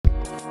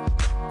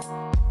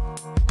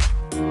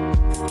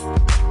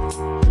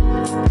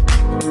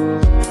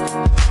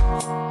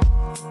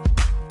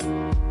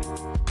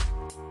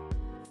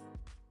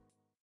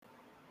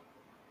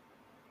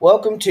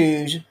Welcome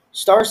to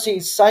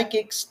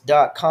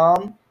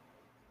StarseedPsychics.com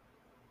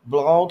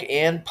blog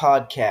and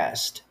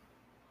podcast.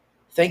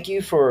 Thank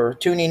you for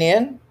tuning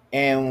in,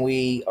 and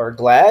we are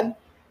glad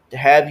to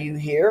have you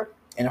here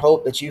and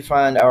hope that you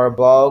find our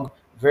blog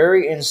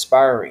very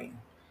inspiring.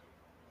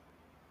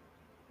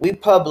 We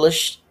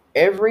publish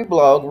every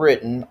blog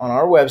written on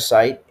our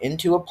website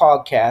into a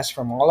podcast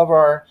from all of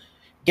our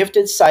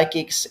gifted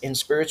psychics and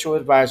spiritual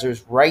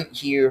advisors right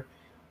here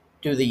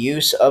through the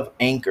use of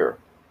Anchor.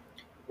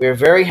 We are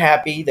very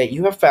happy that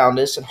you have found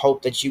us and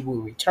hope that you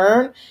will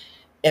return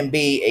and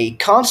be a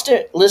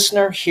constant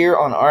listener here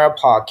on our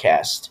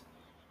podcast.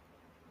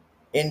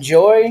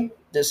 Enjoy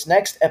this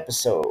next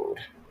episode.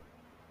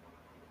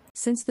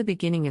 Since the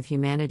beginning of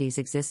humanity's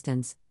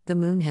existence, the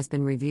moon has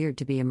been revered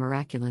to be a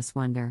miraculous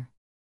wonder.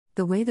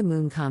 The way the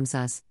moon calms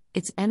us,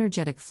 its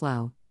energetic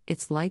flow,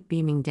 its light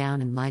beaming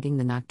down and lighting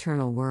the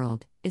nocturnal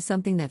world, is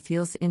something that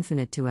feels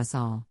infinite to us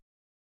all.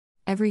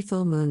 Every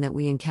full moon that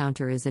we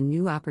encounter is a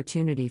new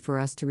opportunity for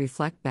us to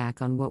reflect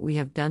back on what we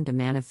have done to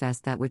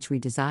manifest that which we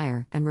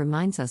desire and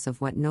reminds us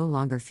of what no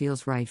longer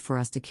feels right for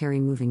us to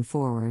carry moving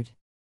forward.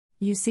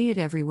 You see it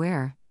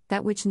everywhere,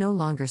 that which no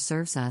longer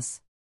serves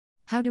us.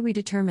 How do we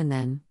determine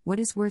then what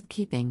is worth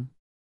keeping?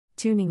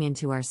 Tuning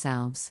into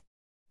ourselves.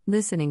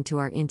 Listening to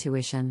our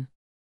intuition.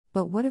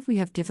 But what if we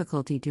have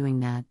difficulty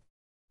doing that?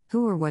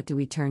 Who or what do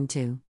we turn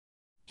to?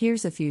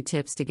 Here's a few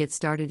tips to get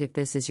started if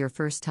this is your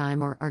first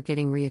time or are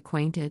getting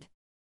reacquainted.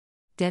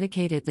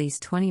 Dedicate at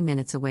least 20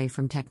 minutes away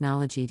from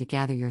technology to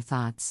gather your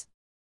thoughts.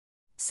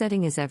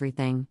 Setting is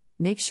everything.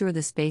 Make sure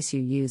the space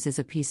you use is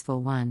a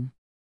peaceful one.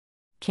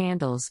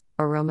 Candles,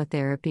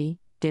 aromatherapy,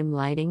 dim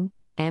lighting,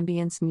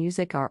 ambience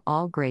music are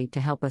all great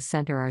to help us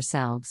center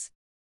ourselves.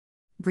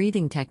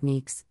 Breathing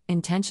techniques,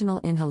 intentional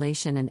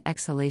inhalation and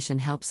exhalation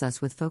helps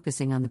us with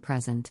focusing on the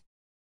present.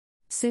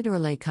 Sit or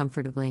lay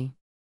comfortably.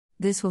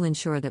 This will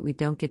ensure that we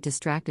don't get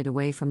distracted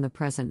away from the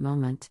present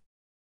moment.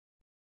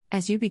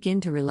 As you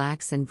begin to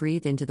relax and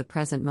breathe into the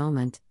present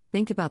moment,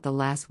 think about the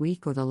last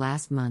week or the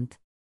last month.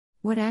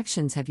 What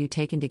actions have you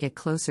taken to get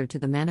closer to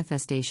the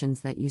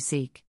manifestations that you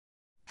seek?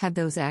 Have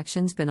those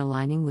actions been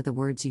aligning with the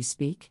words you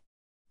speak?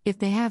 If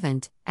they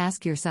haven't,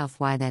 ask yourself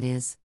why that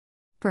is.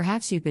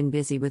 Perhaps you've been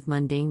busy with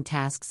mundane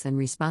tasks and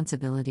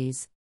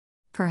responsibilities.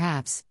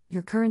 Perhaps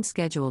your current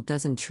schedule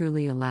doesn't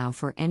truly allow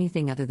for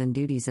anything other than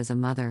duties as a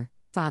mother,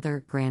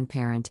 father,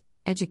 grandparent,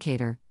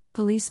 educator,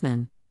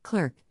 policeman,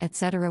 clerk,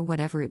 etc.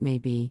 Whatever it may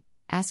be,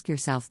 ask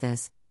yourself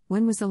this: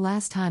 when was the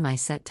last time I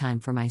set time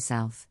for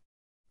myself?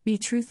 Be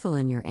truthful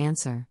in your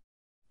answer.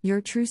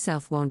 Your true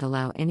self won't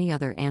allow any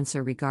other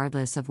answer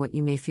regardless of what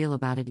you may feel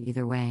about it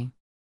either way.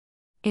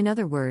 In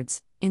other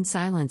words, in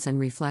silence and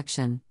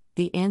reflection,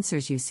 the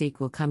answers you seek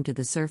will come to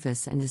the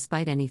surface, and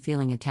despite any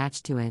feeling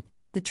attached to it,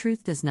 the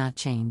truth does not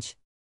change.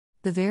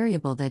 The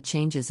variable that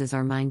changes is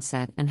our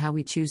mindset and how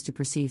we choose to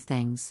perceive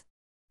things.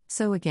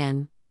 So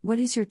again, what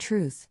is your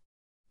truth?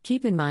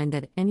 Keep in mind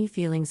that any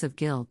feelings of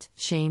guilt,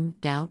 shame,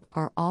 doubt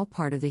are all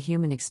part of the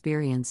human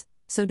experience,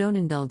 so don't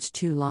indulge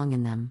too long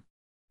in them.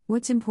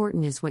 What's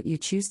important is what you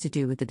choose to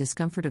do with the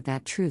discomfort of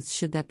that truth,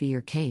 should that be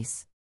your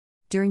case.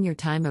 During your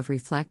time of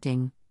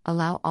reflecting,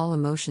 allow all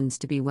emotions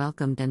to be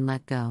welcomed and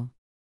let go.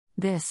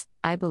 This,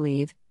 I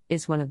believe,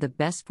 is one of the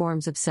best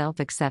forms of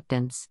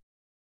self-acceptance.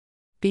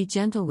 Be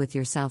gentle with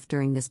yourself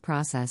during this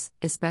process,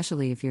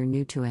 especially if you're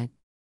new to it.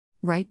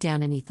 Write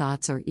down any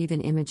thoughts or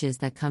even images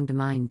that come to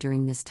mind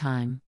during this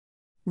time.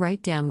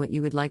 Write down what you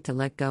would like to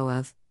let go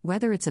of,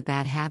 whether it's a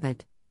bad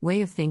habit,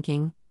 way of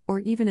thinking, or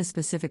even a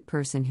specific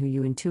person who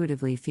you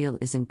intuitively feel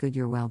isn't good for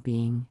your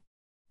well-being.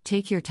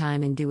 Take your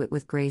time and do it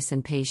with grace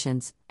and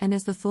patience, and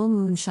as the full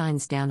moon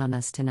shines down on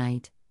us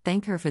tonight,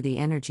 thank her for the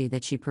energy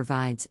that she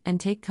provides and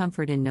take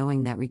comfort in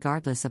knowing that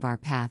regardless of our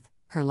path,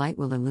 her light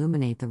will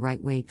illuminate the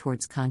right way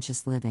towards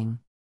conscious living.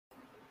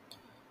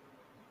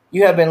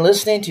 You have been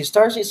listening to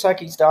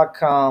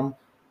StarseedPsychics.com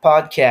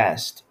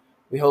podcast.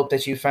 We hope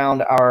that you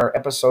found our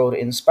episode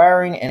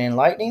inspiring and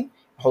enlightening.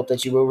 I hope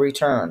that you will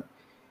return.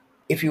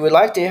 If you would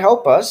like to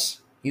help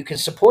us, you can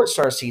support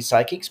Starseed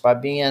Psychics by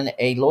being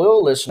a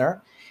loyal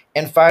listener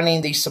and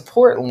finding the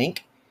support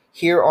link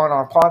here on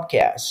our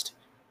podcast.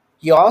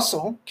 You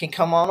also can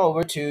come on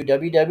over to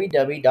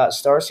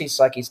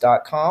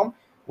www.starseedpsychics.com,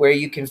 where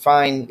you can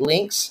find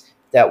links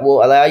that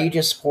will allow you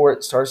to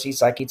support Starseed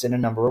Psychics in a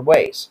number of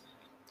ways.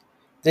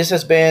 This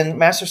has been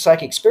Master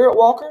Psychic Spirit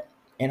Walker,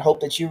 and hope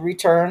that you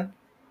return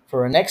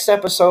for our next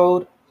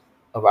episode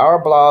of our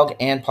blog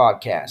and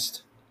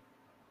podcast.